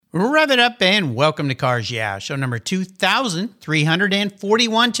Rev it up and welcome to Cars Yeah, show number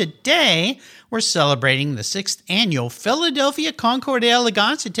 2341. Today, we're celebrating the 6th annual Philadelphia Concours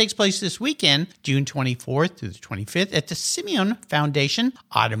d'Elegance. It takes place this weekend, June 24th through the 25th at the Simeon Foundation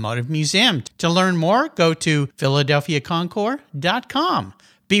Automotive Museum. To learn more, go to philadelphiaconcours.com.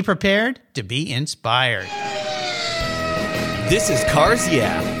 Be prepared to be inspired. This is Cars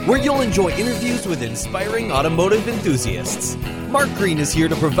Yeah, where you'll enjoy interviews with inspiring automotive enthusiasts. Mark Green is here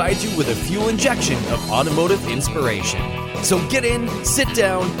to provide you with a fuel injection of automotive inspiration. So get in, sit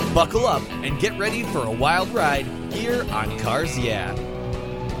down, buckle up, and get ready for a wild ride here on Cars Yeah.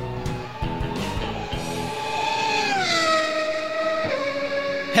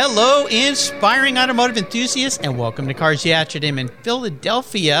 Hello, inspiring automotive enthusiasts, and welcome to Cars Yeah. Today I'm in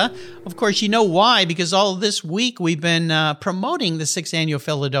Philadelphia. Of course, you know why, because all this week we've been promoting the 6th annual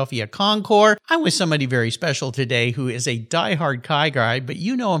Philadelphia Concours. I'm with somebody very special today who is a diehard car guy, but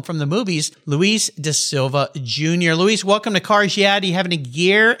you know him from the movies, Luis de Silva Jr. Luis, welcome to Cars Yeah. Do you have any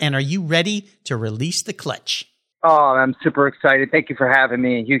gear, and are you ready to release the clutch? Oh, I'm super excited. Thank you for having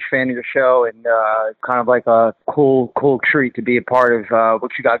me. A huge fan of your show, and kind of like a cool treat to be a part of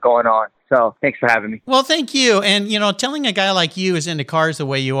what you got going on. So thanks for having me. Well, thank you. And, you know, telling a guy like you who's into cars the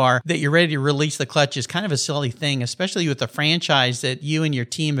way you are that you're ready to release the clutch is kind of a silly thing, especially with the franchise that you and your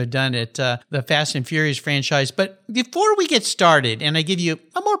team have done at the Fast and Furious franchise. But before we get started and I give you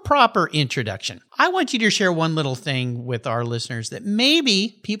a more proper introduction, I want you to share one little thing with our listeners that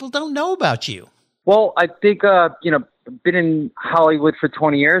maybe people don't know about you. Well, I think, been in Hollywood for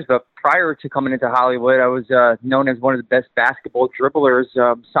 20 years, but prior to coming into Hollywood, I was known as one of the best basketball dribblers,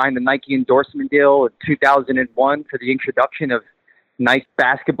 signed a Nike endorsement deal in 2001 for the introduction of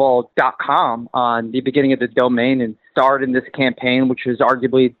NikeBasketball.com on the beginning of the domain, and starred in this campaign, which is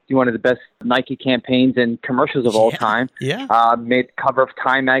arguably one of the best Nike campaigns and commercials of all time. Yeah. Made the cover of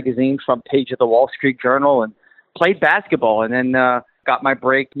Time magazine, front page of the Wall Street Journal, and played basketball. And then got my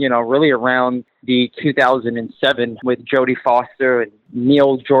break, really around the 2007 with Jodie Foster and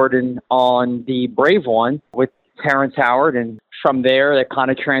Neil Jordan on the Brave One with Terrence Howard. And from there, that kind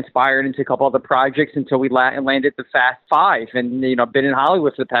of transpired into a couple other projects until we landed the Fast Five, and, been in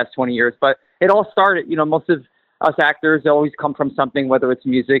Hollywood for the past 20 years. But it all started, most of us actors always come from something, whether it's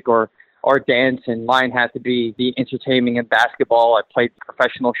music or dance, and mine had to be the entertainment and basketball. I played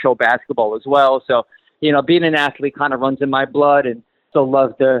professional show basketball as well. So, being an athlete kind of runs in my blood, and still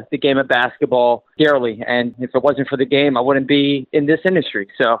love the game of basketball dearly. And if it wasn't for the game, I wouldn't be in this industry.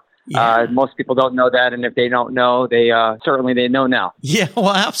 So most people don't know that. And if they don't know, they know now. Yeah, well,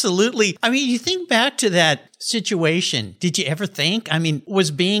 absolutely. I mean, you think back to that situation. Did you ever think, was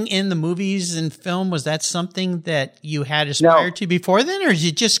being in the movies and film, was that something that you had aspired to before then, or did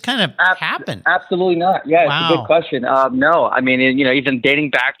it just kind of happen? Absolutely not. Yeah, Wow. It's a good question. No, even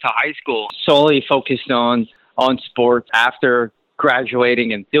dating back to high school, solely focused on sports after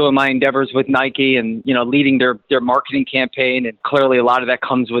graduating and doing my endeavors with Nike and, leading their marketing campaign. And clearly a lot of that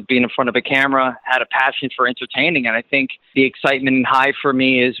comes with being in front of a camera, had a passion for entertaining. And I think the excitement and high for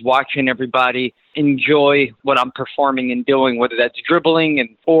me is watching everybody enjoy what I'm performing and doing, whether that's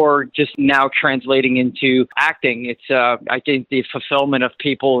dribbling or just now translating into acting. It's, I think the fulfillment of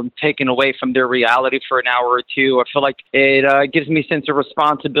people and taking away from their reality for an hour or two. I feel like it gives me a sense of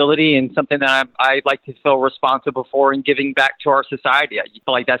responsibility and something that I like to feel responsible for and giving back to our society. I feel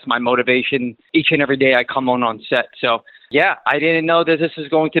like that's my motivation each and every day I come on set. So yeah, I didn't know that this was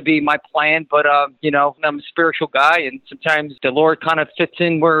going to be my plan, but, I'm a spiritual guy, and sometimes the Lord kind of fits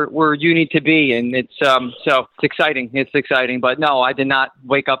in where you need to be. And it's, so it's exciting. It's exciting. But no, I did not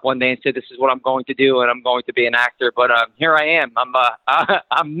wake up one day and say, this is what I'm going to do, and I'm going to be an actor. But here I am.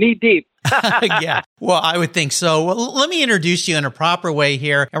 I'm knee deep. Yeah, well, I would think so. Well, let me introduce you in a proper way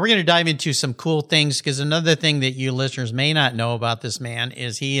here, and we're going to dive into some cool things, because another thing that you listeners may not know about this man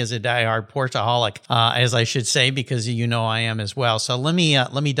is he is a diehard Porscheaholic, as I should say, because I am as well. So let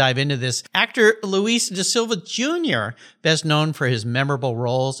me dive into this. Actor Luis de Silva Jr., best known for his memorable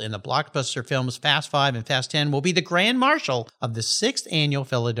roles in the blockbuster films Fast 5 and Fast 10, will be the Grand Marshal of the 6th Annual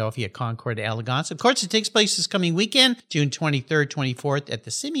Philadelphia Concours d'Elegance. Of course, it takes place this coming weekend, June 23rd, 24th, at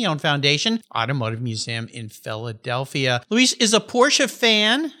the Simeon Foundation Automotive Museum in Philadelphia. Luis is a Porsche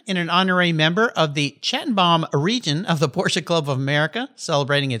fan and an honorary member of the Chattenbaum region of the Porsche Club of America,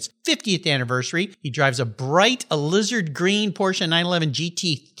 celebrating its 50th anniversary. He drives a bright lizard green Porsche 911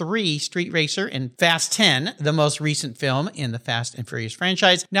 GT3 street racer in Fast 10, the most recent film in the Fast and Furious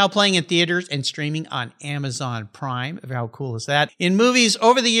franchise, now playing in theaters and streaming on Amazon Prime. How cool is that? In movies,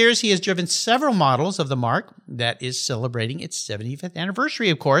 over the years, he has driven several models of the marque that is celebrating its 75th anniversary,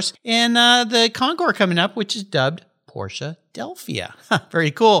 of course, and the Concours coming up, which is dubbed Porsche Delphia.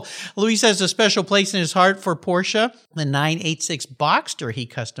 Very cool. Luis has a special place in his heart for Porsche. The 986 Boxster he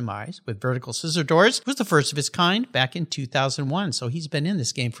customized with vertical scissor doors was the first of its kind back in 2001. So he's been in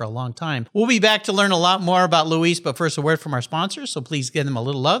this game for a long time. We'll be back to learn a lot more about Luis, but first a word from our sponsors. So please give them a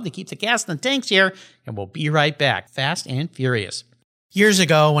little love to keep the gas in the tanks here. And we'll be right back. Fast and Furious. Years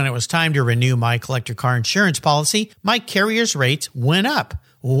ago, when it was time to renew my collector car insurance policy, my carrier's rates went up.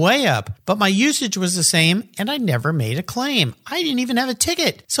 Way up, but my usage was the same and I never made a claim. I didn't even have a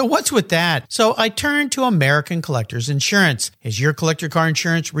ticket. So what's with that? So I turned to American Collectors Insurance. Has your collector car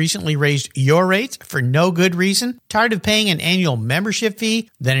insurance recently raised your rates for no good reason? Tired of paying an annual membership fee?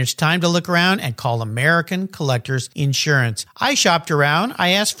 Then it's time to look around and call American Collectors Insurance. I shopped around, I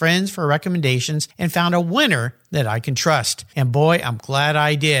asked friends for recommendations, and found a winner that I can trust. And boy, I'm glad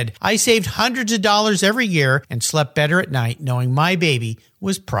I did. I saved hundreds of dollars every year and slept better at night knowing my baby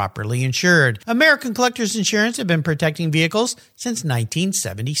was properly insured. American Collectors Insurance have been protecting vehicles since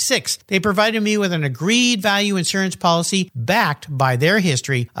 1976. They provided me with an agreed value insurance policy backed by their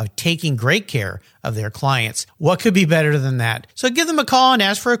history of taking great care of their clients. What could be better than that? So give them a call and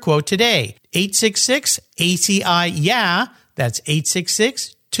ask for a quote today. 866-ACI-YEAH. That's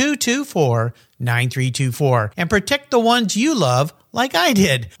 866-224-9324. And protect the ones you love like I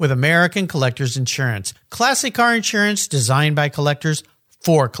did with American Collectors Insurance. Classic car insurance designed by collectors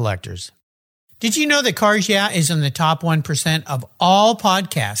for collectors. Did you know that Cars Yeah is in the top 1% of all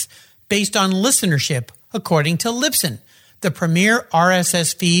podcasts based on listenership according to Libsyn, the premier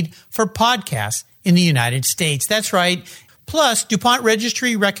RSS feed for podcasts in the United States? That's right. Plus, DuPont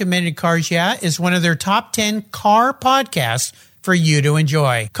Registry recommended Cars Yeah is one of their top 10 car podcasts for you to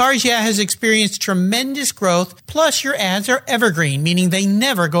enjoy. Cars Yeah has experienced tremendous growth, plus your ads are evergreen, meaning they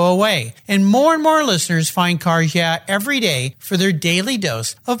never go away. And more listeners find Cars Yeah every day for their daily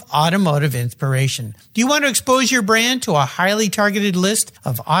dose of automotive inspiration. Do you want to expose your brand to a highly targeted list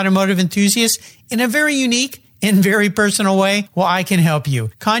of automotive enthusiasts in a very unique and very personal way? Well, I can help you.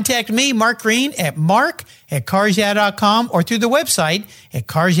 Contact me, Mark Green, at mark@carsyeah.com or through the website at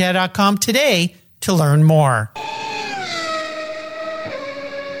carsyeah.com today to learn more.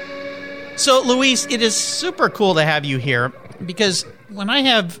 So, Luis, it is super cool to have you here because when I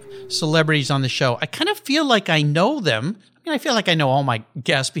have celebrities on the show, I kind of feel like I know them. I mean, I feel like I know all my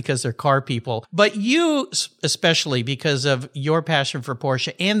guests because they're car people, but you especially because of your passion for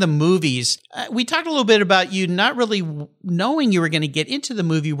Porsche and the movies. We talked a little bit about you not really knowing you were going to get into the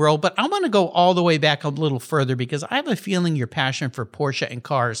movie world, but I want to go all the way back a little further because I have a feeling your passion for Porsche and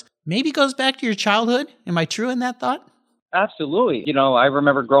cars maybe goes back to your childhood. Am I true in that thought? Absolutely. You know, I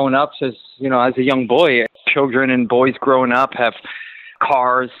remember growing up as a young boy. Children and boys growing up have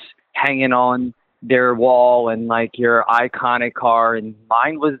cars hanging on their wall and like your iconic car. And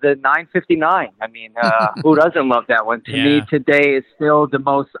mine was the 959. I mean, who doesn't love that one? To me, today is still the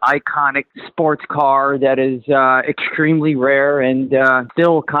most iconic sports car that is extremely rare and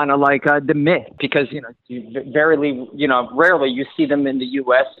still kind of like the myth because, rarely you see them in the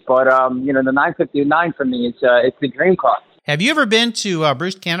U.S. But, the 959 for me, it's the dream car. Have you ever been to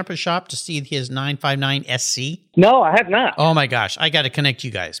Bruce Canepa's shop to see his 959 SC? No, I have not. Oh my gosh, I got to connect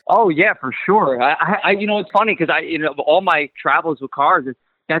you guys. Oh yeah, for sure. I it's funny because all my travels with cars,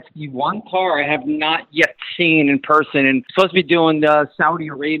 that's the one car I have not yet seen in person. And I'm supposed to be doing the Saudi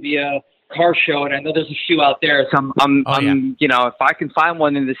Arabia car show, and I know there's a few out there. So if I can find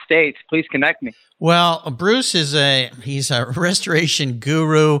one in the States, please connect me. Well, Bruce he's a restoration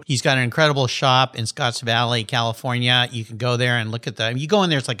guru. He's got an incredible shop in Scotts Valley, California. You can go there and look at you go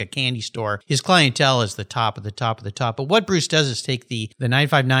in there, it's like a candy store. His clientele is the top of the top of the top. But what Bruce does is take the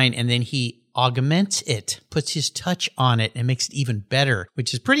 959 and then he augments it, puts his touch on it, and makes it even better,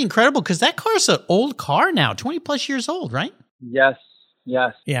 which is pretty incredible because that car's an old car now, 20 plus years old, right? Yes.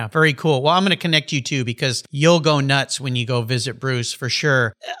 Yes. Yeah, very cool. Well, I'm going to connect you too because you'll go nuts when you go visit Bruce for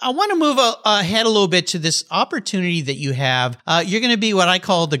sure. I want to move ahead a little bit to this opportunity that you have. You're going to be what I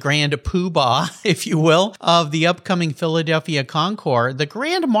call the grand poobah, if you will, of the upcoming Philadelphia Concours, the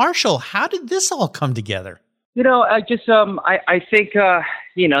Grand Marshal. How did this all come together? I think, a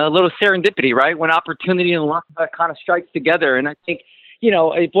little serendipity, right? When opportunity and luck kind of strikes together. And I think,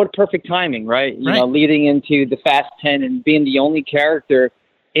 what perfect timing, right? Leading into the Fast 10 and being the only character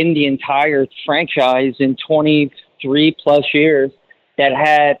in the entire franchise in 23 plus years that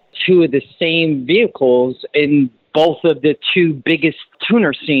had two of the same vehicles in both of the two biggest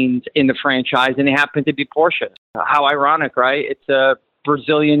tuner scenes in the franchise, and they happen to be Porsche. How ironic, right? It's a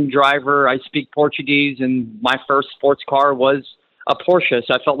Brazilian driver. I speak Portuguese, and my first sports car was a Porsche.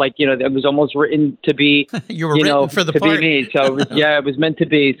 So I felt like, it was almost written to be, You were written for the to part. be me. So it was, it was meant to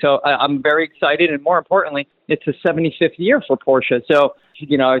be. So I'm very excited. And more importantly, it's the 75th year for Porsche. So,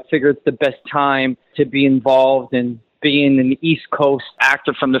 I figure it's the best time to be involved in being an East Coast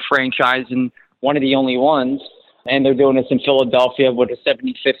actor from the franchise and one of the only ones. And they're doing this in Philadelphia with a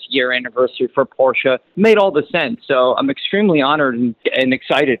 75th year anniversary for Porsche. Made all the sense. So I'm extremely honored and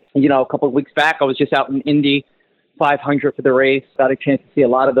excited. A couple of weeks back, I was just out in Indy 500 for the race. Got a chance to see a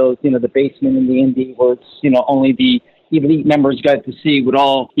lot of those, the basement in the Indy where it's, only the elite members got to see with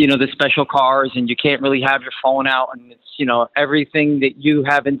all, the special cars, and you can't really have your phone out. And it's, everything that you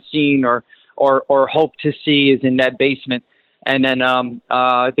haven't seen or hope to see is in that basement. And then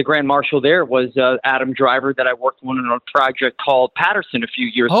the Grand Marshal there was Adam Driver that I worked on a project called Patterson a few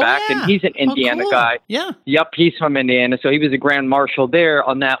years back. Yeah. And he's an Indiana cool. guy. Yeah. Yep, he's from Indiana. So he was a Grand Marshal there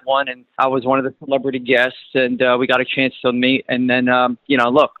on that one. And I was one of the celebrity guests. And we got a chance to meet. And then,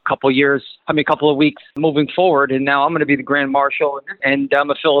 look, a couple of weeks moving forward. And now I'm going to be the Grand Marshal. And I'm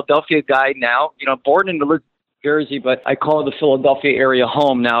a Philadelphia guy now, born in the Jersey, but I call the Philadelphia area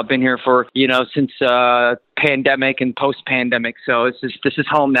home now. I've been here for, since pandemic and post-pandemic. So this is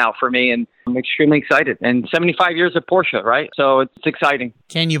home now for me, and I'm extremely excited. And 75 years of Porsche, right? So it's exciting.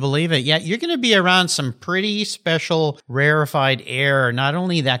 Can you believe it? Yeah, you're going to be around some pretty special rarefied air, not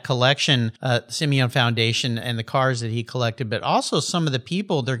only that collection, Simeon Foundation and the cars that he collected, but also some of the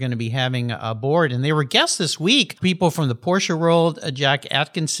people they're going to be having aboard. And they were guests this week, people from the Porsche world, Jack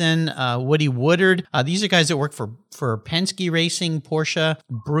Atkinson, Woody Woodard. These are guys that work for Penske Racing, Porsche,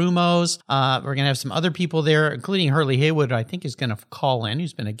 Brumos. We're going to have some other people there, including Hurley Haywood, I think is going to call in,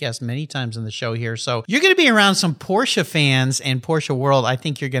 who's been a guest many times on the show here. So you're going to be around some Porsche fans and Porsche world. I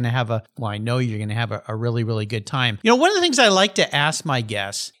think you're going to have I know you're going to have a really, really good time. One of the things I like to ask my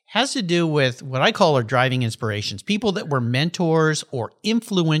guests has to do with what I call our driving inspirations, people that were mentors or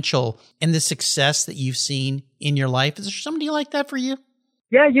influential in the success that you've seen in your life. Is there somebody like that for you?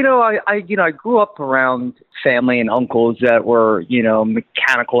 Yeah, I grew up around family and uncles that were,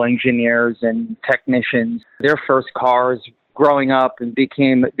 mechanical engineers and technicians. Their first cars growing up and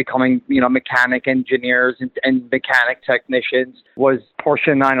becoming, mechanic engineers and mechanic technicians was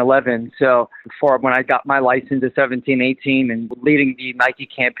Porsche 911. So when I got my license at 17, 18 and leading the Nike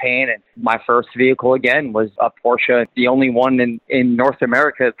campaign, and my first vehicle again was a Porsche, the only one in North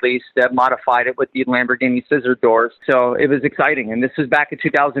America at least that modified it with the Lamborghini scissor doors. So it was exciting. And this was back in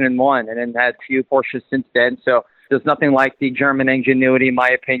 2001, and then had a few Porsches since then. So there's nothing like the German ingenuity, in my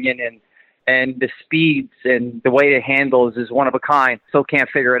opinion, and the speeds and the way it handles is one of a kind. Still can't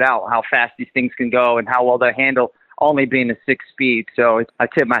figure it out, how fast these things can go and how well they handle, only being a 6-speed. So I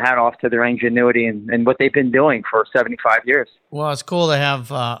tip my hat off to their ingenuity and what they've been doing for 75 years. Well, it's cool to have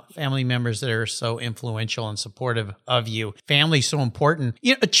family members that are so influential and supportive of you. Family's so important.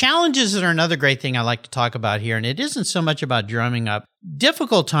 Challenges are another great thing I like to talk about here. And it isn't so much about drumming up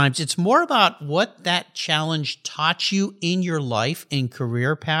difficult times. It's more about what that challenge taught you in your life and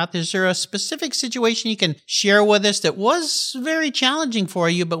career path. Is there a specific situation you can share with us that was very challenging for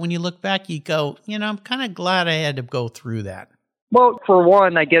you, but when you look back, you go, I'm kind of glad I had to go through that? Well, for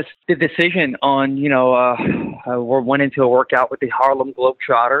one, I guess the decision on, we went into a workout with the Harlem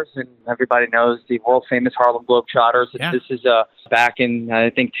Globetrotters, and everybody knows the world famous Harlem Globetrotters. Yeah. This is back in,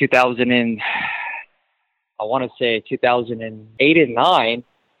 I think, 2008 and 9.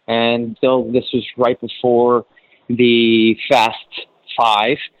 And so this was right before the Fast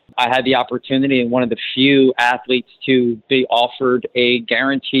Five. I had the opportunity, and one of the few athletes to be offered a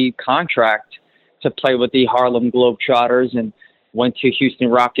guaranteed contract to play with the Harlem Globetrotters, and went to Houston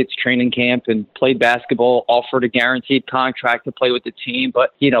Rockets training camp and played basketball, offered a guaranteed contract to play with the team.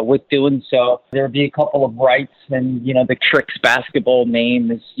 But, with doing so, there'd be a couple of rights, and, the Tricks basketball name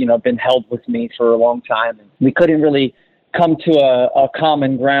has, been held with me for a long time. And we couldn't really come to a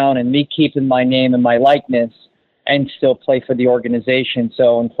common ground, and me keeping my name and my likeness and still play for the organization.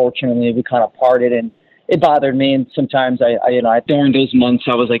 So unfortunately, we kind of parted, and it bothered me. And sometimes during those months,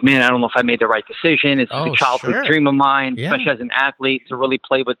 I was like, man, I don't know if I made the right decision. It's a childhood dream of mine, especially as an athlete, to really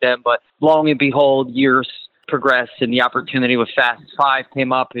play with them. But long and behold, years progressed, and the opportunity with Fast Five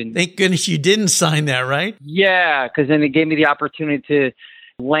came up. And thank goodness you didn't sign that, right? Yeah, because then it gave me the opportunity to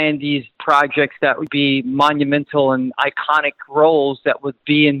land these projects that would be monumental and iconic roles that would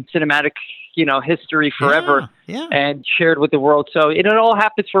be in cinematic history forever, and shared with the world. So it all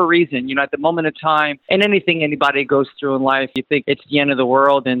happens for a reason. At the moment of time, and anything anybody goes through in life, you think it's the end of the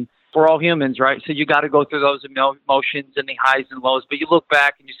world, and we're all humans, right? So you got to go through those emotions and the highs and lows. But you look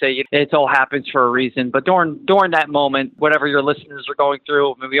back and you say it all happens for a reason. But during that moment, whatever your listeners are going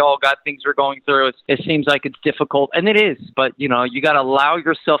through, I mean, we all got things we're going through. It seems like it's difficult, and it is. But you got to allow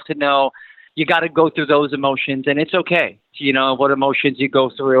yourself to know you got to go through those emotions, and it's okay. What emotions you go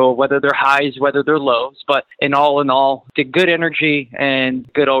through, whether they're highs, whether they're lows. But in all, the good energy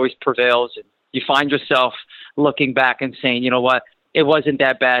and good always prevails. And you find yourself looking back and saying, you know what, it wasn't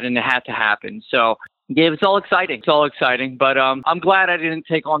that bad and it had to happen. So yeah, it's all exciting. It's all exciting. But I'm glad I didn't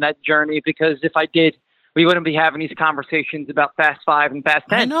take on that journey, because if I did, we wouldn't be having these conversations about Fast 5 and Fast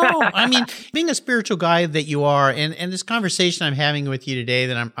 10. I know. I mean, being a spiritual guy that you are, and this conversation I'm having with you today,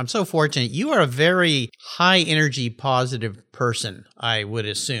 that I'm so fortunate. You are a very high energy, positive person, I would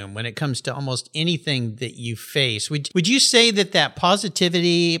assume, when it comes to almost anything that you face. Would you say that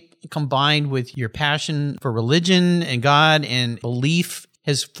positivity combined with your passion for religion and God and belief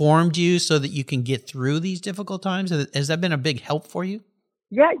has formed you so that you can get through these difficult times? Has that been a big help for you?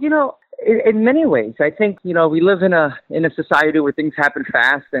 Yeah, in many ways, I think, we live in a society where things happen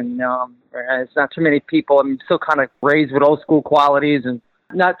fast, and it's not too many people. I'm still kind of raised with old school qualities, and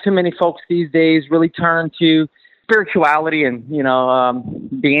not too many folks these days really turn to spirituality and,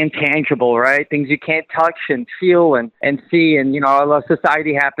 the intangible, right? Things you can't touch and feel and see. And, our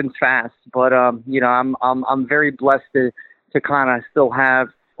society happens fast, but, I'm very blessed to kind of still have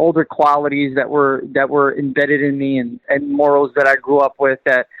older qualities that were embedded in me and morals that I grew up with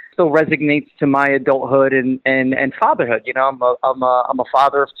that still resonates to my adulthood and fatherhood. I'm a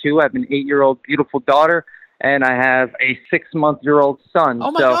father of two. I have an 8-year-old beautiful daughter, and I have a 6-month-old son.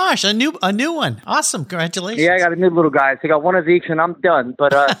 Oh my gosh, a new one! Awesome, congratulations! Yeah, I got a new little guy. So I got one of each, and I'm done.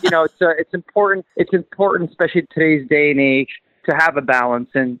 But it's important. It's important, especially today's day and age, to have a balance.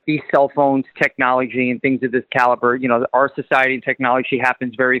 And these cell phones, technology, and things of this caliber, our society and technology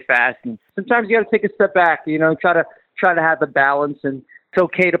happens very fast. And sometimes you got to take a step back. Try to have a balance. And it's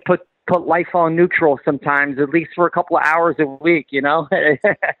okay to put life on neutral sometimes, at least for a couple of hours a week, Well,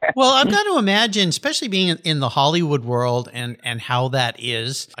 I've got to imagine, especially being in the Hollywood world and how that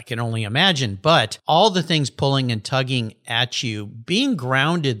is, I can only imagine, but all the things pulling and tugging at you, being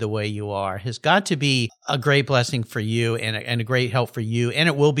grounded the way you are has got to be a great blessing for you and a great help for you. And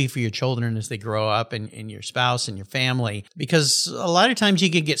it will be for your children as they grow up and your spouse and your family, because a lot of times you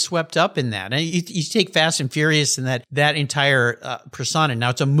can get swept up in that. And you take Fast and Furious and that entire persona. Now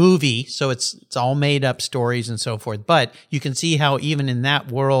it's a movie, so it's all made up stories and so forth. But you can see how even in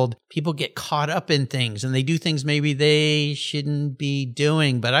that world, people get caught up in things and they do things maybe they shouldn't be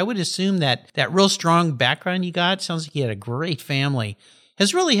doing. But I would assume that real strong background you got, sounds like you had a great family,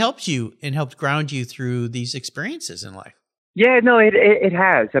 has really helped you and helped ground you through these experiences in life. Yeah, no, it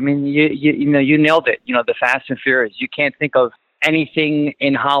has. I mean, you nailed it. The Fast and Furious. You can't think of anything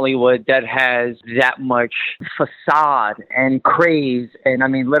in Hollywood that has that much facade and craze. And I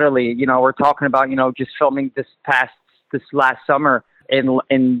mean, literally, we're talking about, just filming this last summer in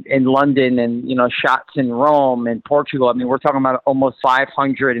London and, shots in Rome and Portugal. I mean, we're talking about almost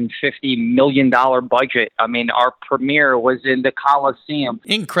 $550 million budget. I mean, our premiere was in the Coliseum.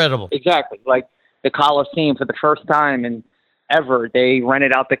 Incredible. Exactly. Like the Coliseum, for the first time and ever, they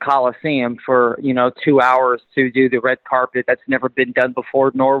rented out the Coliseum for 2 hours to do the red carpet. That's never been done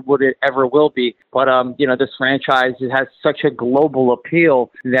before, nor would it ever will be. But this franchise has such a global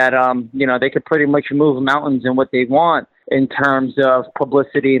appeal that they could pretty much move mountains in what they want in terms of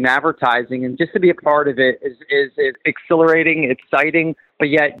publicity and advertising. And just to be a part of it is exhilarating, exciting, but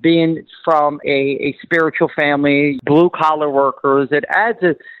yet being from a spiritual family, blue collar workers, it adds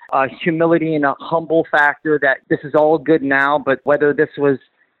a humility and a humble factor that this is all good now, but whether this was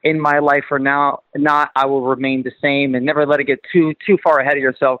in my life or not, I will remain the same, and never let it get too far ahead of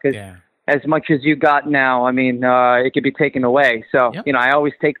yourself, because as much as you got now, I mean, it could be taken away. So, I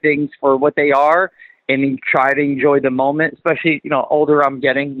always take things for what they are and try to enjoy the moment, especially, older I'm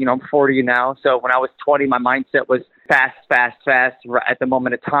getting, I'm 40 now. So when I was 20, my mindset was fast at the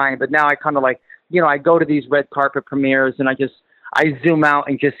moment of time. But now I kind of I go to these red carpet premieres and I zoom out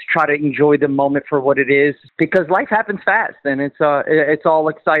and just try to enjoy the moment for what it is, because life happens fast and it's all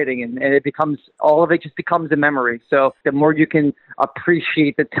exciting and all of it just becomes a memory. So the more you can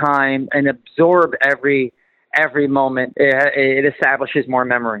appreciate the time and absorb every moment, it establishes more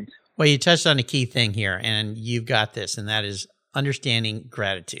memories. Well, you touched on a key thing here, and you've got this, and that is understanding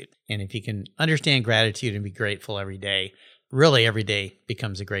gratitude. And if you can understand gratitude and be grateful every day, really every day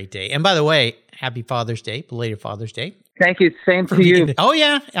becomes a great day. And by the way, happy Father's Day, belated Father's Day. Thank you. Same to you. Oh,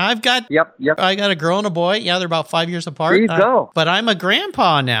 yeah. I've got I got a girl and a boy. Yeah, they're about 5 years apart. There you go. But I'm a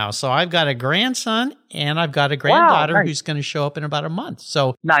grandpa now, so I've got a grandson and I've got a granddaughter nice. who's going to show up in about a month.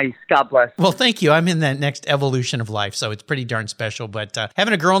 So Nice. God bless. well, thank you. I'm in that next evolution of life, so it's pretty darn special. But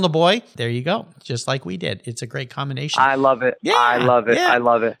having a girl and a boy, there you go, just like we did. It's a great combination. I love it. I love it. I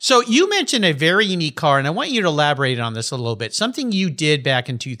love it. So you mentioned a very unique car, and I want you to elaborate on this a little bit. Something you did back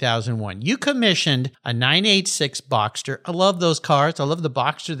in 2001. You commissioned a 986 Boxster. I love those cars. I love the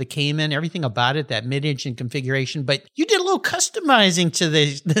Boxster, the Cayman, everything about it, that mid-engine configuration. But you did a little customizing to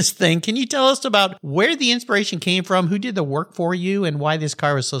this thing. Can you tell us about where the inspiration came from, who did the work for you, and why this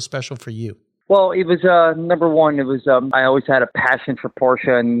car was so special for you? Well, it was number one. It was I always had a passion for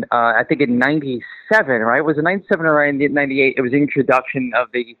Porsche, and I think in '97, right? Was it '97 or '98? It was the introduction of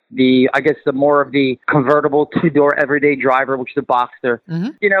the I guess the more of the convertible two-door everyday driver, which is the Boxster. Mm-hmm.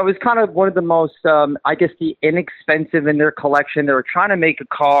 You know, it was kind of one of the most I guess the inexpensive in their collection. They were trying to make a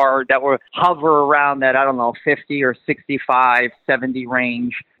car that would hover around that 50 or 65, 70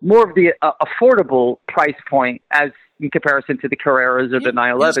 range, more of the affordable price point as in comparison to the Carreras or the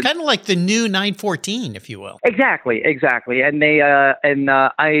 911. It's kind of like the new 914, if you will. Exactly. And they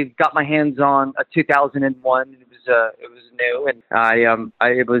I got my hands on a 2001. It was new, and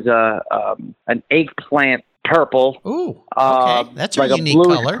it was an eggplant purple. Ooh, okay, that's a like unique a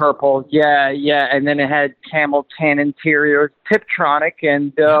bluish color. Purple, yeah, and then it had camel tan interior, Tiptronic,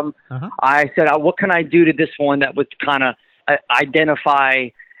 and I said, what can I do to this one that would kind of identify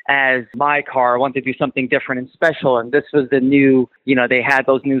as my car? I wanted to do something different and special, and this was the new, they had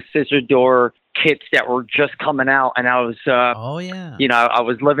those new scissor door kits that were just coming out, and I was, I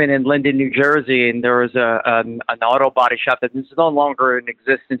was living in Linden, New Jersey, and there was an auto body shop that is no longer in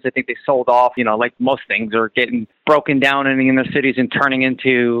existence. I think they sold off, like most things are getting broken down in the inner cities and turning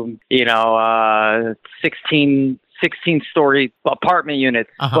into, 16-story apartment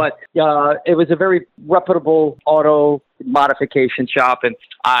units. But it was a very reputable auto modification shop, and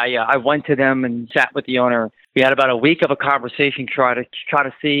I went to them and sat with the owner. We had about a week of a conversation try to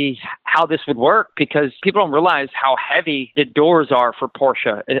see how this would work, because people don't realize how heavy the doors are for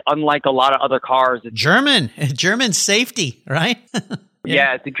Porsche, unlike a lot of other cars. German safety, right?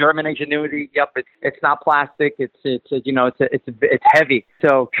 Yeah, it's a German ingenuity. Yep, it's not plastic. It's heavy.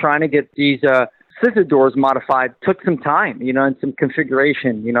 So trying to get these scissor doors modified took some time, and some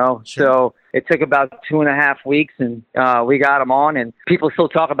configuration, Sure. So it took about 2.5 weeks, and we got them on, and people still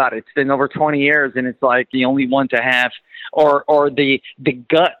talk about it. It's been over 20 years, and it's like the only one to have, or the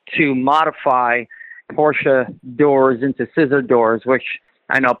gut to modify Porsche doors into scissor doors, which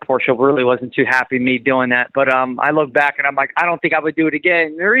I know Porsche really wasn't too happy me doing that. But I look back and I'm like, I don't think I would do it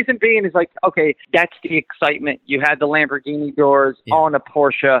again. The reason being is like, okay, that's the excitement. You had the Lamborghini doors on a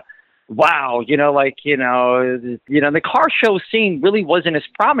Porsche. Wow, the car show scene really wasn't as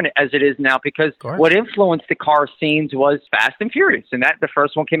prominent as it is now, because what influenced the car scenes was Fast and Furious, and that the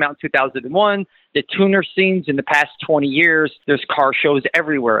first one came out in 2001. The tuner scenes in the past 20 years, there's car shows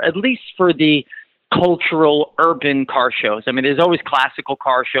everywhere, at least for the cultural urban car shows. I mean, there's always classical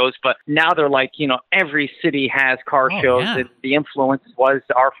car shows, but now they're like, every city has car shows, and the influence was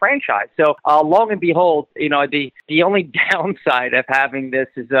our franchise. So long and behold, the only downside of having this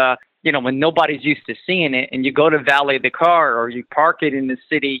is, when nobody's used to seeing it, and you go to valet the car or you park it in the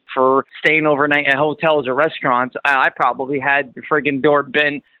city for staying overnight at hotels or restaurants, I probably had the friggin' door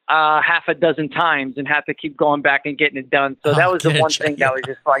bent half a dozen times and had to keep going back and getting it done. So that was the one thing that was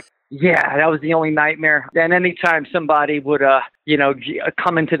just like, that was the only nightmare. Then anytime somebody would,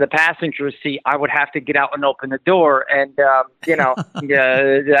 come into the passenger seat, I would have to get out and open the door. And, at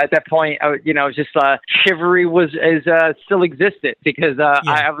that point, just chivalry still existed, because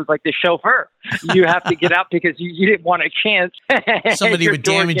I was like the chauffeur. You have to get out because you didn't want a chance. Somebody would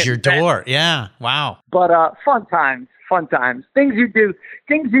damage your door. Yeah. Wow. But fun times. Things you do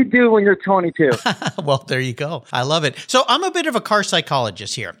when you're 22. Well, there you go. I love it. So I'm a bit of a car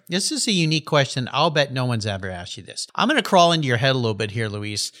psychologist here. This is a unique question. I'll bet no one's ever asked you this. I'm going to crawl into your head a little bit here,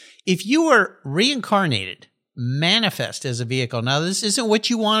 Luis. If you were reincarnated, manifest as a vehicle. Now, this isn't what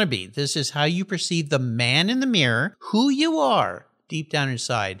you want to be. This is how you perceive the man in the mirror, who you are deep down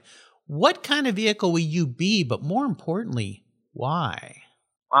inside. What kind of vehicle will you be? But more importantly, why?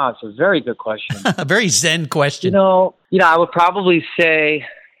 Wow, it's a very good question. A very Zen question. I would probably say,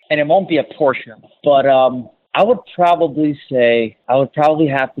 and it won't be a Porsche, but I would probably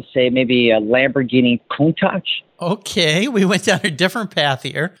have to say maybe a Lamborghini Countach. Okay, we went down a different path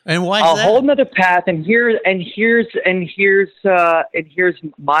here, and why is that? A whole nother path, and here's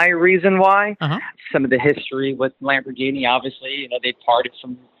my reason why. Some of the history with Lamborghini, obviously, they parted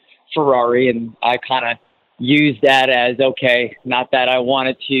from Ferrari, and I kind of use that as, okay, not that I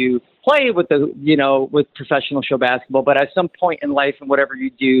wanted to play with with professional show basketball, but at some point in life and whatever you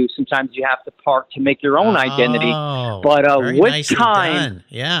do, sometimes you have to part to make your own identity. But with time,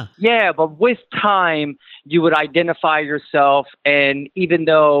 but with time, you would identify yourself. And even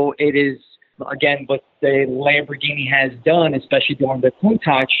though it is, again, what the Lamborghini has done, especially during the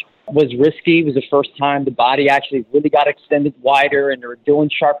Countach, was risky. It was the first time the body actually really got extended wider, and they were doing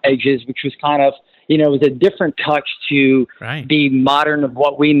sharp edges, which was kind of, it was a different touch to be modern of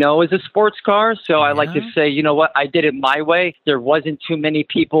what we know as a sports car. So I like to say, you know what, I did it my way. There wasn't too many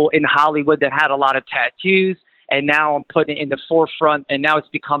people in Hollywood that had a lot of tattoos, and now I'm putting it in the forefront, and now it's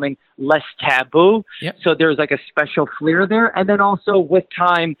becoming less taboo. So there's like a special flair there. And then also with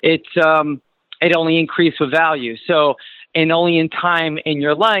time, it only increased with value. So, and only in time in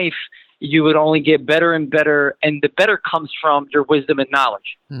your life, you would only get better and better, and the better comes from your wisdom and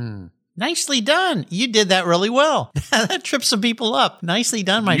knowledge. Nicely done. You did that really well. That trips some people up. Nicely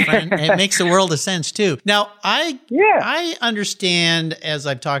done, my friend. It makes a world of sense, too. Now, I understand, as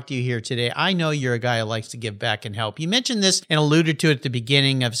I've talked to you here today, I know you're a guy who likes to give back and help. You mentioned this and alluded to it at the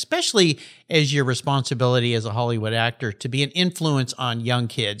beginning, of especially as your responsibility as a Hollywood actor to be an influence on young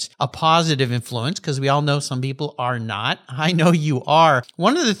kids, a positive influence, because we all know some people are not. I know you are.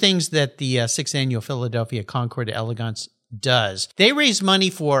 One of the things that the 6th Annual Philadelphia Concours d'Elegance does. They raise money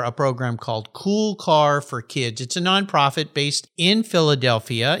for a program called Cool Car for Kids. It's a nonprofit based in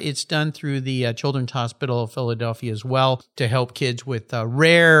Philadelphia. It's done through the Children's Hospital of Philadelphia as well to help kids with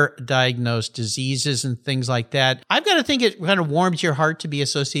rare diagnosed diseases and things like that. I've got to think it kind of warms your heart to be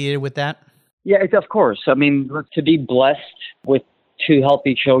associated with that. Yeah, it's, of course. I mean, to be blessed with 2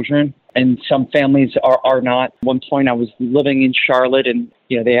 healthy children, and some families are not. At one point, I was living in Charlotte, and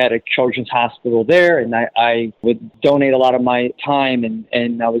they had a children's hospital there, and I would donate a lot of my time,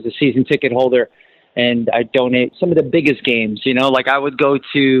 and I was a season ticket holder, and I donate some of the biggest games. Like I would go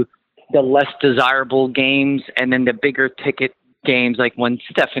to the less desirable games, and then the bigger ticket games, like when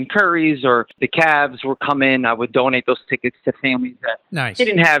Stephen Curry's or the Cavs were coming, I would donate those tickets to families that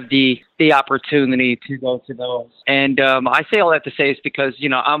didn't have the opportunity to go to those. And I say all that to say is because,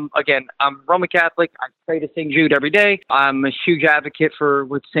 I'm Roman Catholic. I pray to St. Jude every day. I'm a huge advocate for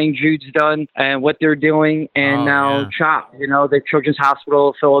what St. Jude's done and what they're doing. And CHOP, the Children's Hospital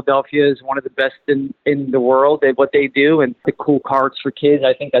of Philadelphia is one of the best in the world at what they do, and the cool carts for kids.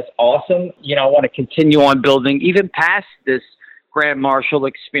 I think that's awesome. I want to continue on building even past this Grand Marshal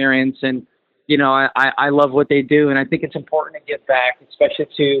experience, and I love what they do, and I think it's important to give back, especially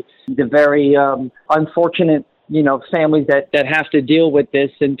to the very unfortunate families that have to deal with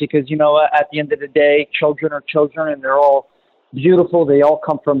this. And because at the end of the day, children are children, and they're all beautiful. They all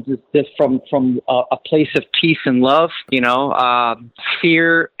come from from a place of peace and love.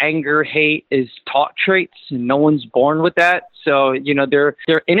 Fear, anger, hate is taught traits, and no one's born with that. So, they're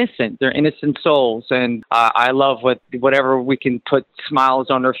innocent. They're innocent souls. And I love whatever we can put smiles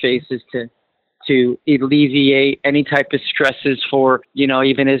on their faces to alleviate any type of stresses for,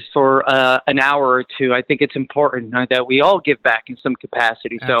 even as for an hour or two. I think it's important that we all give back in some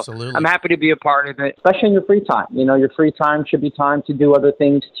capacity. So Absolutely. I'm happy to be a part of it, especially in your free time. Your free time should be time to do other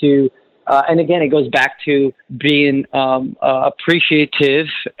things too. And again, it goes back to being appreciative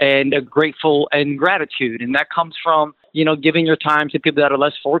and grateful and gratitude. And that comes from, giving your time to people that are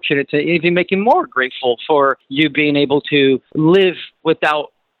less fortunate, to even making more grateful for you being able to live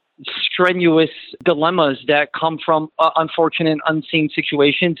without strenuous dilemmas that come from unfortunate, unseen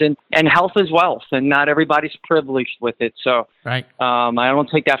situations. And health is wealth, and not everybody's privileged with it. So I don't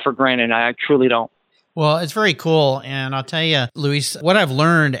take that for granted. I truly don't. Well, it's very cool. And I'll tell you, Luis, what I've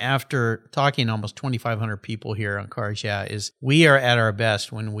learned after talking to almost 2,500 people here on Cars Yeah is we are at our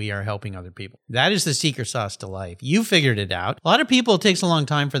best when we are helping other people. That is the secret sauce to life. You figured it out. A lot of people, it takes a long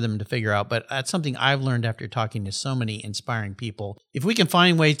time for them to figure out, but that's something I've learned after talking to so many inspiring people. If we can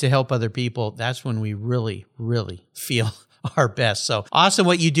find ways to help other people, that's when we really, really feel our best. So awesome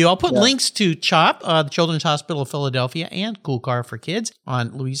what you do. I'll put links to CHOP, the Children's Hospital of Philadelphia, and Cool Car for Kids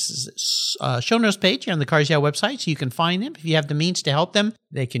on Luis's show notes page on the Cars Yeah website, so you can find them. If you have the means to help them,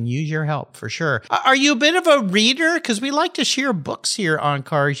 they can use your help for sure. Are you a bit of a reader? Because we like to share books here on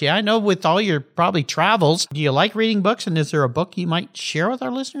Cars Yeah. I know with all your probably travels, do you like reading books? And is there a book you might share with our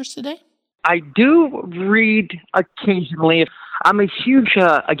listeners today? I do read occasionally. I'm a huge,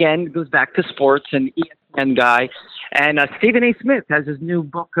 again, it goes back to sports and ESPN guy. And Stephen A. Smith has his new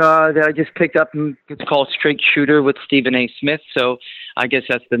book that I just picked up, and it's called Straight Shooter with Stephen A. Smith. So I guess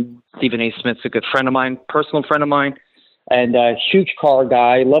that's Stephen A. Smith's a good friend of mine, personal friend of mine, and a huge car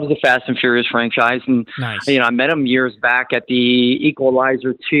guy, loves the Fast and Furious franchise. And, I met him years back at the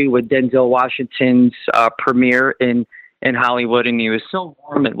Equalizer 2 with Denzel Washington's premiere in in Hollywood, and he was so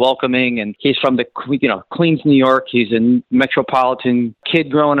warm and welcoming. And he's from Queens, New York. He's a metropolitan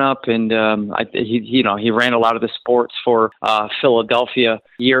kid growing up, and he ran a lot of the sports for Philadelphia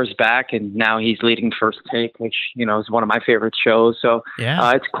years back, and now he's leading First Take, which is one of my favorite shows. So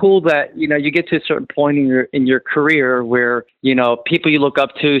it's cool that you get to a certain point in your career where people you look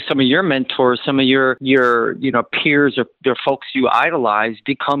up to, some of your mentors, some of your peers or folks you idolize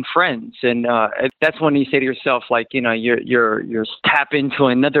become friends, and that's when you say to yourself, like, you're tap into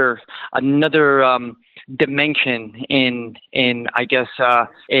another dimension in I guess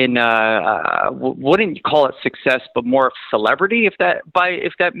wouldn't you call it success, but more of celebrity, if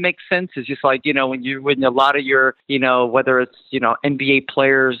that makes sense. It's just like when a lot of your whether it's NBA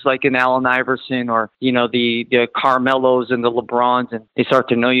players like an Allen Iverson or the Carmelos and the LeBrons, and they start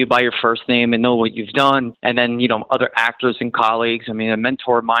to know you by your first name and know what you've done, and then other actors and colleagues. I mean, a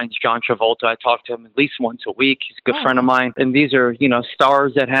mentor of mine's John Travolta. I talk to him at least once a week. He's a good friend of mine, and these are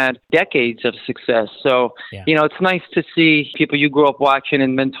stars that had decades of success. So, it's nice to see people you grew up watching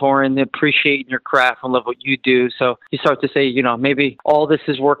and mentoring, appreciating your craft and love what you do. So you start to say, maybe all this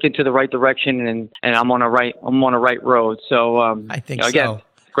is working to the right direction, and I'm on a right road. So I think again,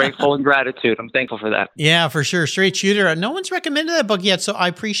 grateful and gratitude. I'm thankful for that. Yeah, for sure. Straight shooter. No one's recommended that book yet, so I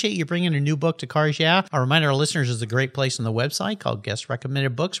appreciate you bringing a new book to Cars Yeah. I'll remind our listeners there's a great place on the website called Guest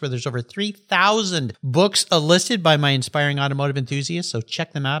Recommended Books, where there's over 3,000 books listed by my inspiring automotive enthusiasts, so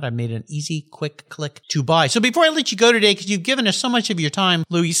check them out. I've made an easy, quick click to buy. So before I let you go today, because you've given us so much of your time,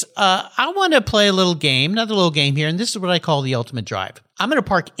 Luis, I want to play another little game here, and this is what I call the ultimate drive. I'm going to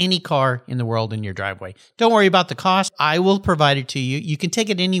park any car in the world in your driveway. Don't worry about the cost. I will provide it to you. You can take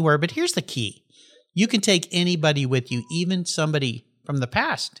it anywhere, but here's the key. You can take anybody with you, even somebody from the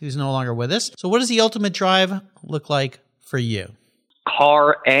past who's no longer with us. So what does the ultimate drive look like for you?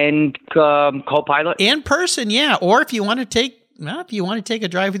 Car and co-pilot? In person, yeah. Or if you want to take a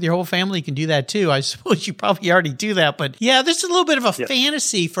drive with your whole family, you can do that too. I suppose you probably already do that. But yeah, there's a little bit of a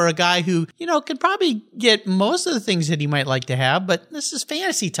fantasy for a guy who, could probably get most of the things that he might like to have. But this is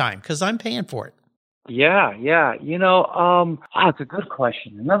fantasy time because I'm paying for it. Yeah. It's a good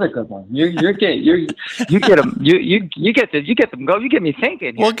question. Another good one. You get them. You get them go. You get me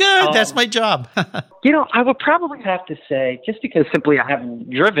thinking. Well, good. That's my job. I would probably have to say, just because simply I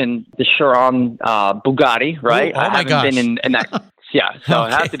haven't driven the Chiron Bugatti, right? Oh my gosh. Been in that. Yeah, so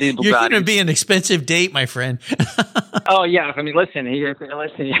okay. I have to do Bugatti. You're going to be an expensive date, my friend. Oh, yeah. I mean, listen. Yeah,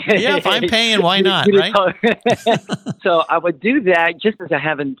 if I'm paying, why not, right? So I would do that just as I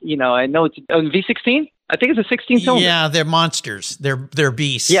haven't, I know it's a V16. I think it's a 16 cylinder. Yeah, they're monsters. They're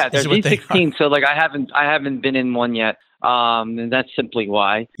beasts. Yeah, they're V16. So like I haven't been in one yet. And that's simply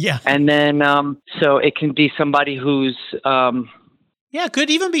why. Yeah. And then, so it can be somebody who's, yeah, it could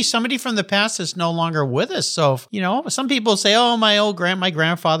even be somebody from the past that's no longer with us. So, some people say, oh, my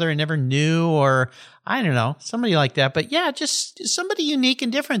grandfather I never knew, or I don't know, somebody like that. But yeah, just somebody unique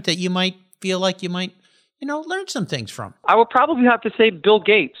and different that you might feel like you might, learn some things from. I would probably have to say Bill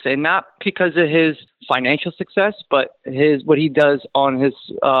Gates, and not because of his financial success, but what he does on his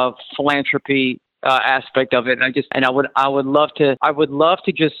philanthropy aspect of it. And I would love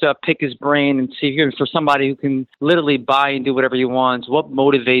to just pick his brain and see here for somebody who can literally buy and do whatever he wants. What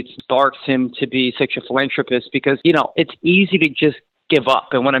motivates, sparks him to be such a philanthropist? Because it's easy to just give up.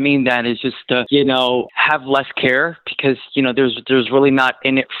 And what I mean that is just to, have less care because, there's really not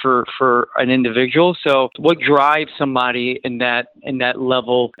in it for an individual. So what drives somebody in that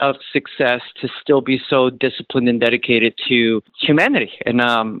level of success to still be so disciplined and dedicated to humanity? And,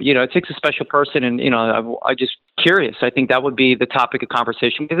 it takes a special person. And, I just curious. I think that would be the topic of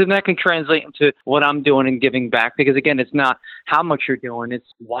conversation, because then that can translate into what I'm doing and giving back. Because again, it's not how much you're doing, it's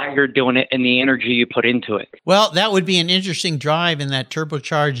why you're doing it and the energy you put into it. Well, that would be an interesting drive in that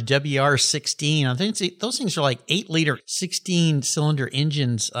turbocharged WR16. I think those things are like 8-liter, 16-cylinder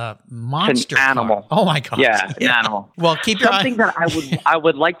engines, monster. It's an animal. Car. Oh my gosh. Yeah, an animal. Well, keep your something that I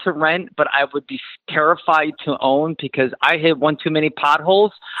would like to rent, but I would be terrified to own because I hit one too many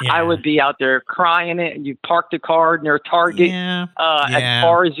potholes. Yeah. I would be out there crying it, and you park the car near Target as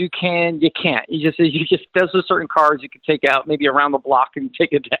far as you can. You can't. You just there's a certain cars you can take out maybe around the block and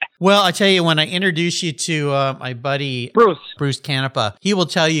take it back. Well, I tell you, when I introduce you to my buddy Bruce Canepa, he will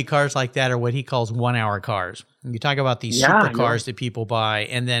tell you cars like that are what he calls 1-hour cars. You talk about these supercars that people buy,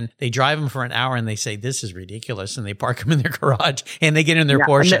 and then they drive them for an hour, and they say, this is ridiculous, and they park them in their garage, and they get in their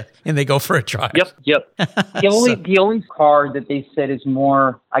Porsche, and they go for a drive. Yep. The only car that they said is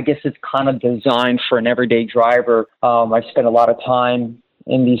more, I guess it's kind of designed for an everyday driver. I spent a lot of time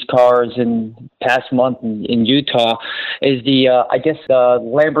in these cars in past month in Utah, is the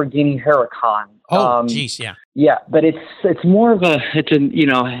Lamborghini Huracan. Oh, geez, yeah. Yeah, but it's more of a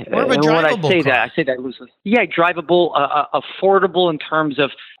More of a when I drivable say car. that, I say that loosely. Yeah, drivable, affordable in terms of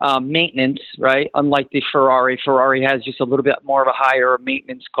maintenance, right? Unlike the Ferrari. Ferrari has just a little bit more of a higher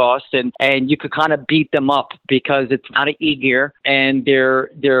maintenance cost, and you could kind of beat them up because it's not an e-gear, and they're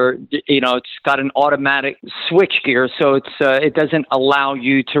it's got an automatic switch gear, so it doesn't allow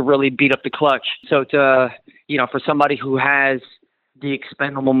you to really beat up the clutch. So it's for somebody who has the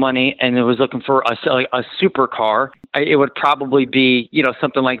expendable money and it was looking for a supercar, it would probably be,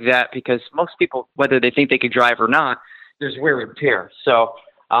 something like that, because most people, whether they think they could drive or not, there's wear and tear. So,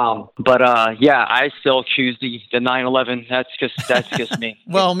 I still choose the 911. That's just me.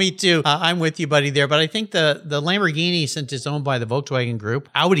 Well, me too. I'm with you, buddy, there. But I think the Lamborghini, since it's owned by the Volkswagen Group,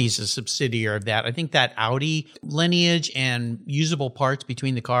 Audi's a subsidiary of that. I think that Audi lineage and usable parts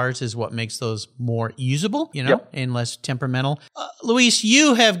between the cars is what makes those more usable, Yep. and less temperamental. Luis,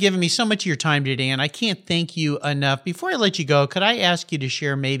 you have given me so much of your time today, and I can't thank you enough. Before I let you go, could I ask you to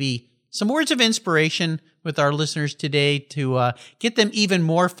share maybe some words of inspiration with our listeners today to get them even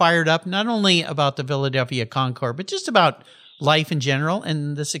more fired up, not only about the Philadelphia Concord, but just about life in general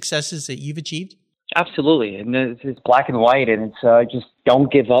and the successes that you've achieved? Absolutely. And it's black and white, and it's just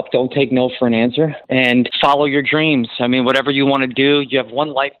don't give up. Don't take no for an answer, and follow your dreams. I mean, whatever you want to do, you have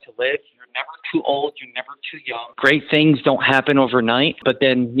one life to live. You're never too old. You're never too young. Great things don't happen overnight. But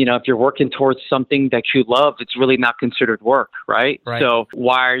then, if you're working towards something that you love, it's really not considered work, right? So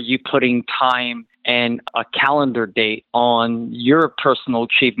why are you putting time and a calendar date on your personal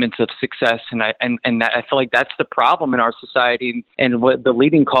achievements of success? And I feel like that's the problem in our society, and what the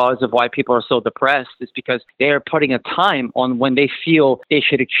leading cause of why people are so depressed is because they are putting a time on when they feel they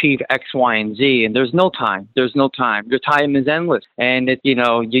should achieve X, Y, and Z, and there's no time. There's no time. Your time is endless, and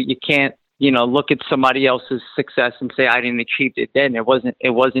you can't look at somebody else's success and say, I didn't achieve it then. It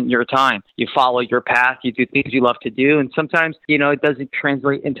wasn't your time. You follow your path. You do things you love to do. And sometimes, it doesn't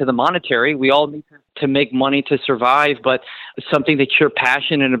translate into the monetary. We all need to make money to survive, but something that you're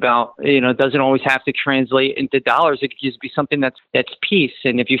passionate about, doesn't always have to translate into dollars. It could just be something that's peace.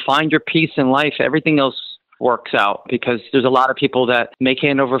 And if you find your peace in life, everything else works out, because there's a lot of people that make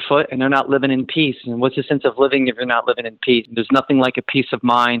hand over foot and they're not living in peace. And what's the sense of living if you're not living in peace? There's nothing like a peace of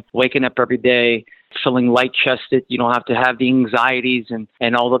mind, waking up every day, feeling light-chested. You don't have to have the anxieties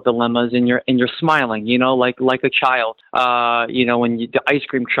and all the dilemmas, and you're smiling, like a child. When the ice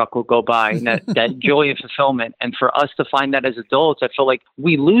cream truck will go by, and that joy and fulfillment. And for us to find that as adults, I feel like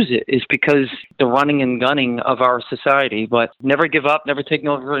we lose it, is because the running and gunning of our society. But never give up, never take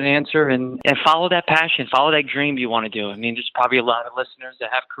no for an answer, and follow that passion, follow that dream you want to do. I mean, there's probably a lot of listeners that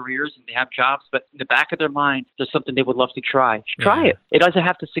have careers and they have jobs, but in the back of their mind, there's something they would love to try. Try it. It doesn't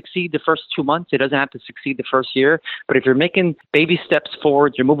have to succeed the first 2 months. It doesn't have to succeed the first year. But if you're making baby steps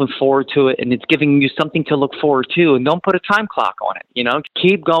forward, you're moving forward to it, and it's giving you something to look forward to, and don't put a time clock on it.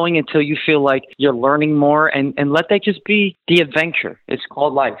 Keep going until you feel like you're learning more, and let that just be the adventure. It's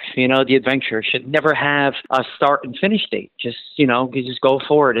called life. The adventure should never have a start and finish date. Just, you just go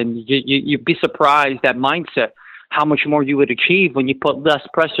forward, and you'd be surprised, that mindset, how much more you would achieve when you put less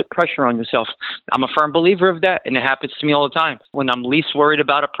pressure on yourself. I'm a firm believer of that, and it happens to me all the time. When I'm least worried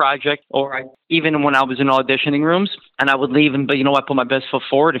about a project, or even when I was in auditioning rooms, and I would leave and, I put my best foot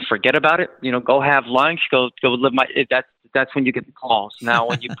forward and forget about it. Go have lunch, go live that's when you get the calls. Now,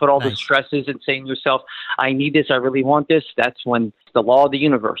 when you put all the stresses and saying to yourself, I need this, I really want this, that's when it's the law of the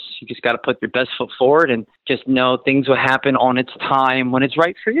universe. You just got to put your best foot forward and just know things will happen on its time when it's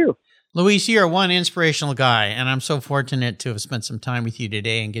right for you. Luis, you're one inspirational guy, and I'm so fortunate to have spent some time with you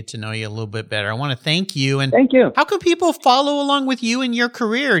today and get to know you a little bit better. I want to thank you. And thank you. How can people follow along with you in your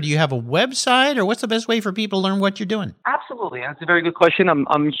career? Do you have a website, or what's the best way for people to learn what you're doing? Absolutely. That's a very good question.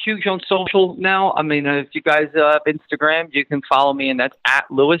 I'm huge on social now. I mean, if you guys have Instagram, you can follow me, and that's at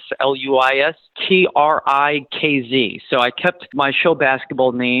Luis, Luis Trikz. So I kept my show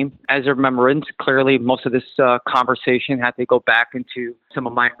basketball name as a remembrance. Clearly, most of this conversation had to go back into some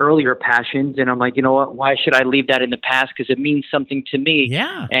of my earlier passions, and I'm like, you know what? Why should I leave that in the past? Because it means something to me.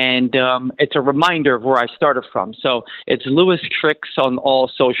 Yeah. And it's a reminder of where I started from. So it's Luis Trikz on all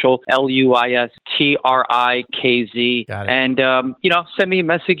social, Luis Trikz. Got it. And send me a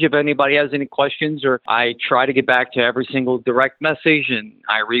message if anybody has any questions, or I try to get back to every single direct message, and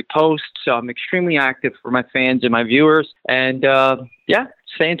I repost. So I'm extremely active for my fans and my viewers. And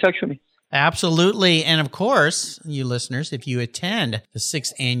stay in touch with me. Absolutely. And of course, you listeners, if you attend the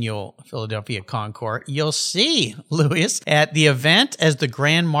 6th annual Philadelphia Concord, you'll see Luis at the event as the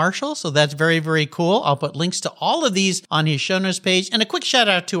Grand Marshal. So that's very, very cool. I'll put links to all of these on his show notes page. And a quick shout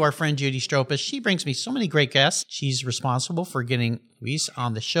out to our friend Judy Stropas. She brings me so many great guests. She's responsible for getting Luis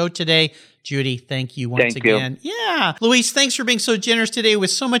on the show today. Judy, thank you once Thank you. again. Yeah. Luis, thanks for being so generous today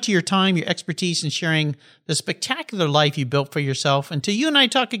with so much of your time, your expertise, and sharing the spectacular life you built for yourself. Until you and I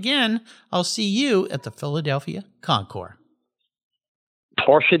talk again, I'll see you at the Philadelphia Concours.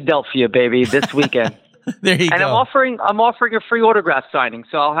 Porsche-delphia, baby, this weekend. There you and go. I'm offering a free autograph signing.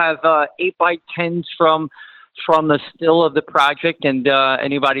 So I'll have 8x10s from the still of the project, and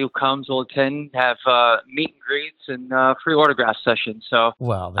anybody who comes will attend, have meet and greets and free autograph sessions. So,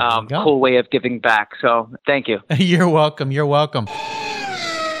 well, there you go. Cool way of giving back. So thank you. You're welcome. You're welcome.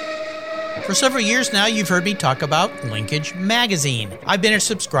 For several years now, you've heard me talk about Linkage Magazine. I've been a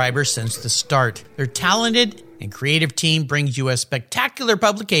subscriber since the start. Their talented and creative team brings you a spectacular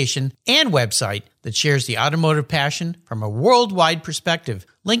publication and website that shares the automotive passion from a worldwide perspective.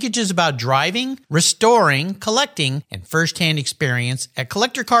 Linkage is about driving, restoring, collecting, and first-hand experience at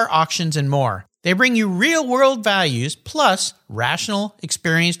collector car auctions and more. They bring you real-world values plus rational,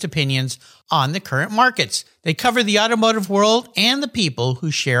 experienced opinions on the current markets. They cover the automotive world and the people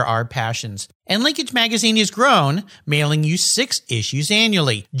who share our passions. And Linkage Magazine has grown, mailing you 6 issues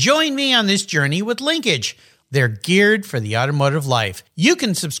annually. Join me on this journey with Linkage. They're geared for the automotive life. You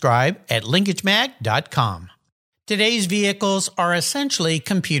can subscribe at linkagemag.com. Today's vehicles are essentially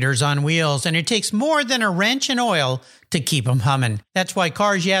computers on wheels, and it takes more than a wrench and oil to keep them humming. That's why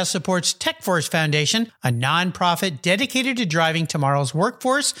Cars Yeah supports TechForce Foundation, a nonprofit dedicated to driving tomorrow's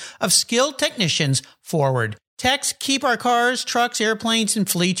workforce of skilled technicians forward. Techs keep our cars, trucks, airplanes, and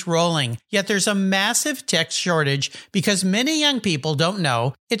fleets rolling. Yet there's a massive tech shortage because many young people don't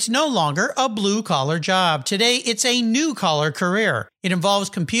know it's no longer a blue-collar job. Today, it's a new-collar career. It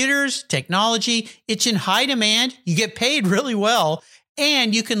involves computers, technology, it's in high demand, you get paid really well,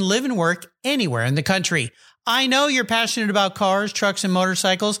 and you can live and work anywhere in the country. I know you're passionate about cars, trucks, and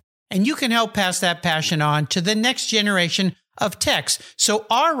motorcycles, and you can help pass that passion on to the next generation of techs so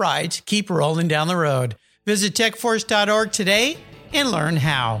our rides keep rolling down the road. Visit techforce.org today and learn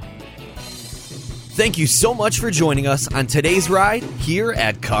how. Thank you so much for joining us on today's ride here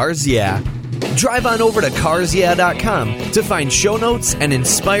at Cars Yeah. Drive on over to carsyeah.com to find show notes and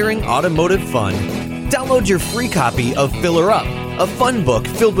inspiring automotive fun. Download your free copy of Filler Up, a fun book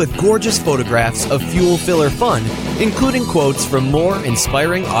filled with gorgeous photographs of fuel filler fun, including quotes from more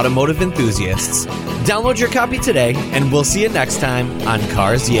inspiring automotive enthusiasts. Download your copy today, and we'll see you next time on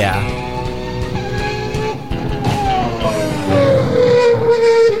Cars Yeah.